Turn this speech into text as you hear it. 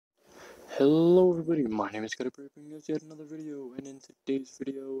Hello everybody, my name is Cutter bringing you yet another video, and in today's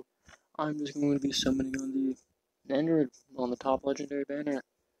video, I'm just going to be summoning on the Android on the top legendary banner.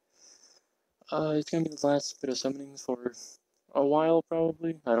 It's going to be the last bit of summonings for a while,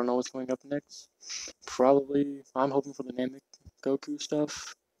 probably. I don't know what's going up next. Probably, I'm hoping for the Namek Goku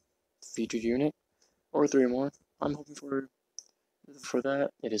stuff, featured unit, or 3 more. I'm hoping for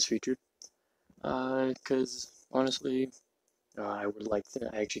that. It is featured. Because, honestly, I would like to,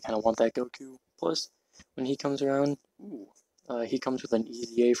 I actually kind of want that Goku. Plus, when he comes around, he comes with an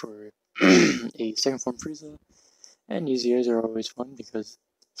EZA for a second form Frieza, and EZAs are always fun because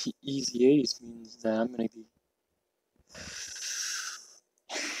EZAs means that I'm gonna be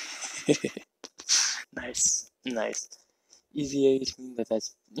nice. EZAs mean that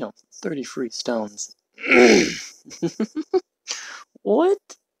that's 30 free stones. What?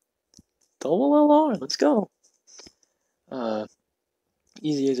 Double LR, let's go.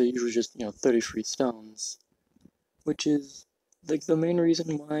 EZAs are usually just 30 free stones, which is like the main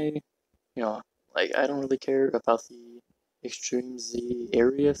reason why like I don't really care about the Extreme Z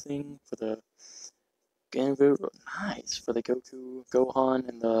area thing for the for the Goku Gohan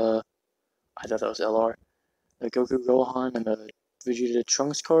and the I thought that was LR, the Goku Gohan and the Vegeta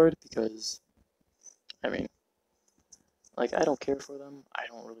Trunks card, because I mean, like, I don't care for them. I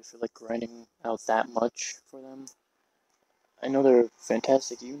don't really feel like grinding out that much for them. I know they're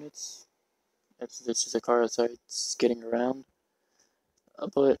fantastic units. It's just a card that's getting around,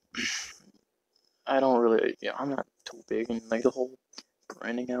 but I don't really, I'm not too big in like the whole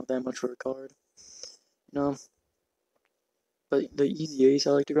grinding out that much for a card, But the EZAs I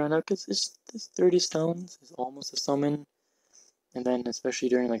like to grind out because this 30 stones is almost a summon, and then especially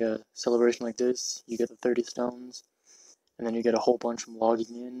during like a celebration like this, you get the 30 stones, and then you get a whole bunch from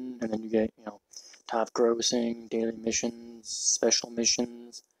logging in, and then you get top grossing, daily missions, special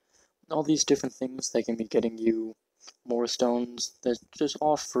missions, all these different things that can be getting you more stones that's just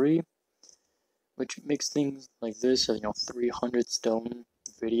all free, which makes things like this, 300 stone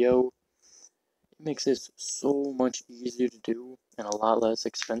video, it makes this so much easier to do and a lot less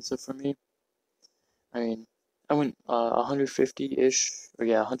expensive for me. I mean, I went 150-ish, or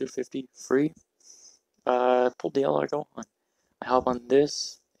yeah, 150 free. Pulled the LR Gohan. I hop on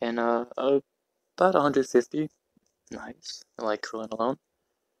this, and about 150. Nice. I like Krillin alone.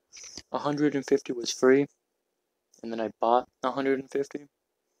 150 was free, and then I bought 150.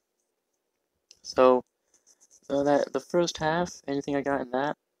 So that the first half, anything I got in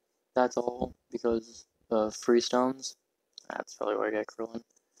that, that's all because the free stones. That's probably where I got Krillin.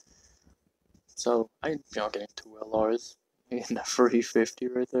 So I getting 2 LRs in the free 50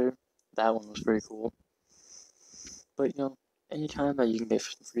 right there. That one was pretty cool. But anytime that you can get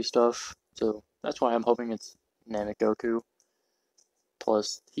free stuff, so that's why I'm hoping it's Namek Goku.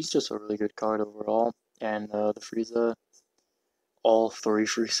 Plus, he's just a really good card overall. And the Frieza, all 3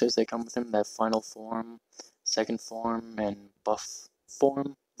 Friezas that come with him, that final form, second form, and buff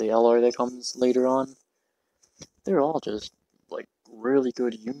form, the LR that comes later on, they're all just like really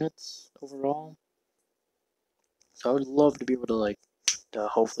good units overall. So I would love to be able to to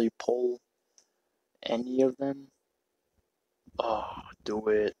hopefully pull any of them. Oh, do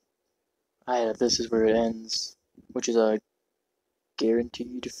it. This is where it ends, which is a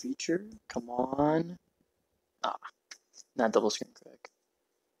guaranteed feature. Come on. Ah, not double screen crack.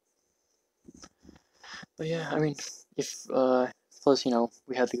 But yeah, I mean, if, plus,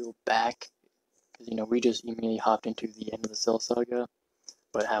 we had to go back, because, we just immediately hopped into the end of the Cell Saga,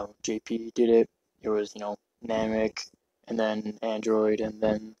 but how JP did it, it was, Namek, and then Android, and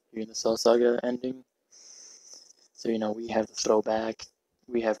then you're in the Cell Saga ending. So, we have the throwback,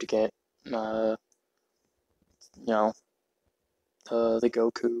 we have to get, the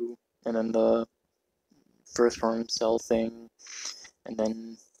Goku, and then the first form Cell thing, and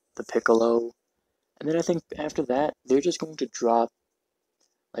then the Piccolo, and then I think after that, they're just going to drop,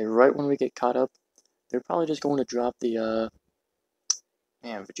 like right when we get caught up, they're probably just going to drop the,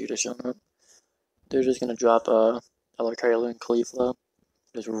 man, Vegeta showing up. They're just going to drop, Alarkyla and Caulifla,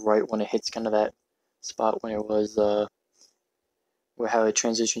 just right when it hits kind of that spot when it was, where how it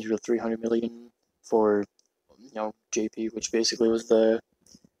transitioned to 300 million for, JP, which basically was their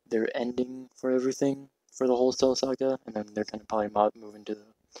ending for everything, for the whole Cell Saga, and then they're going to probably move into the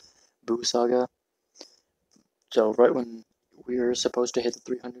Buu Saga. So right when we were supposed to hit the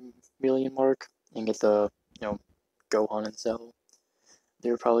 300 million mark and get the, Gohan and Cell,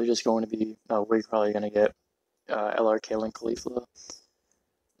 they're probably just going to be, we're probably going to get LRK and Caulifla.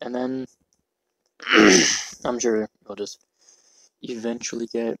 And then I'm sure we'll just eventually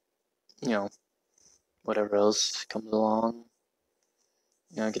get, whatever else comes along.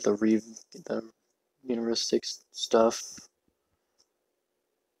 You know, get the Universe 6 stuff.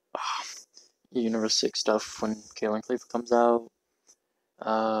 Universe 6 stuff when Kale Cleaver comes out.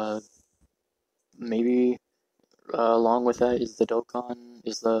 Maybe along with that is the Dokkan,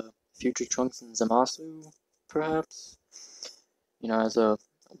 is the Future Trunks and Zamasu, perhaps. You know, as a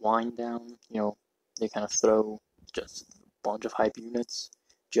wind down, you know, they kind of throw just a bunch of hype units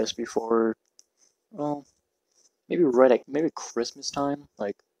just before, well, maybe Christmas time.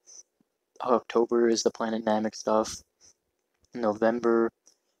 Like October is the Planet Namek stuff. November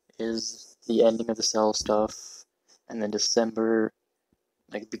is the ending of the Cell stuff, and then December,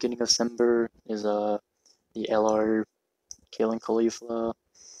 like beginning of December, is the LR killing Khalifa,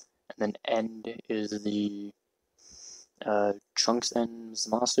 and then end is the Trunks and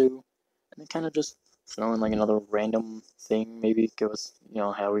Zamasu, and then kind of just throw in like another random thing, maybe give us, you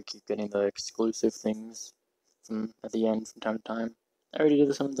know, how we keep getting the exclusive things from at the end from time to time. I already did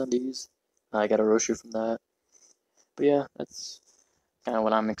the summons on these. I got a Roshu from that. But yeah, that's kind of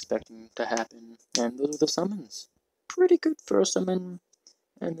what I'm expecting to happen. And those are the summons. Pretty good for a summon,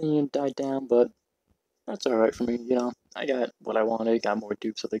 and then it died down, but that's alright for me, you know. I got what I wanted, got more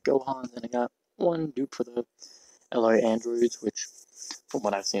dupes of the Gohans, and I got one dupe for the LR androids, which, from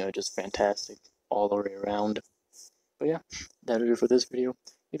what I've seen, are just fantastic all the way around. But yeah, that'll do it for this video.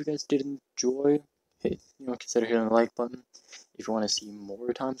 If you guys did enjoy, consider hitting the like button. If you want to see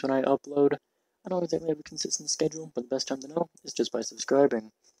more times when I upload, I don't exactly have a consistent schedule, but the best time to know is just by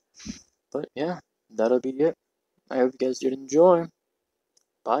subscribing. But yeah, that'll be it. I hope you guys did enjoy.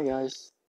 Bye, guys.